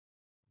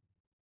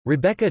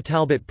Rebecca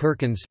Talbot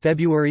Perkins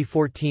 (February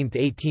 14,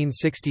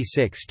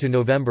 1866 to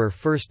November 1,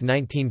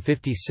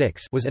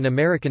 1956) was an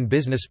American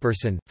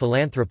businessperson,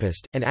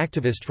 philanthropist, and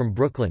activist from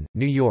Brooklyn,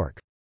 New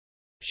York.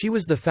 She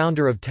was the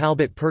founder of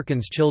Talbot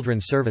Perkins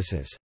Children's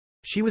Services.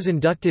 She was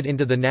inducted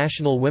into the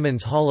National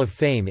Women's Hall of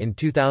Fame in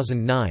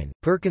 2009.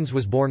 Perkins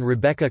was born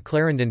Rebecca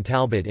Clarendon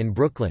Talbot in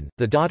Brooklyn,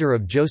 the daughter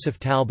of Joseph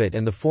Talbot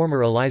and the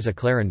former Eliza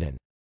Clarendon.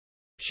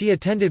 She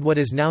attended what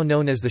is now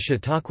known as the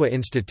Chautauqua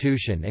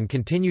Institution and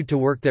continued to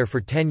work there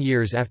for 10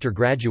 years after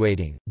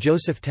graduating.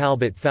 Joseph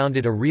Talbot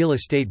founded a real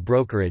estate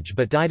brokerage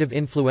but died of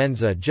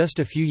influenza just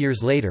a few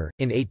years later,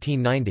 in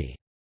 1890.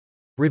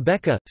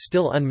 Rebecca,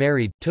 still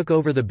unmarried, took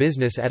over the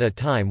business at a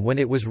time when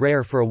it was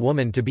rare for a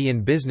woman to be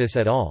in business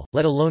at all,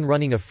 let alone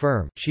running a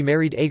firm. She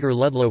married Agar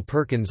Ludlow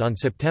Perkins on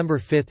September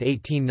 5,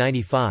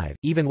 1895.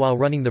 Even while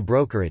running the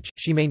brokerage,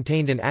 she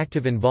maintained an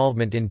active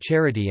involvement in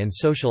charity and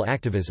social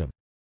activism.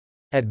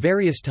 At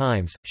various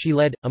times, she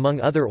led,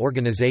 among other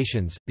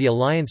organizations, the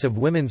Alliance of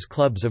Women's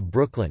Clubs of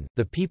Brooklyn,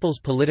 the People's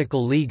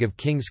Political League of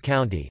Kings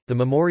County, the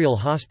Memorial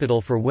Hospital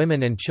for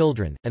Women and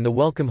Children, and the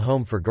Welcome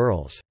Home for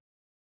Girls.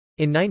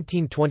 In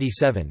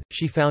 1927,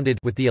 she founded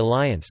with the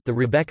Alliance the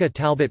Rebecca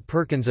Talbot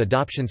Perkins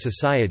Adoption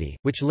Society,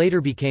 which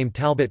later became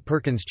Talbot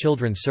Perkins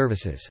Children's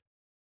Services.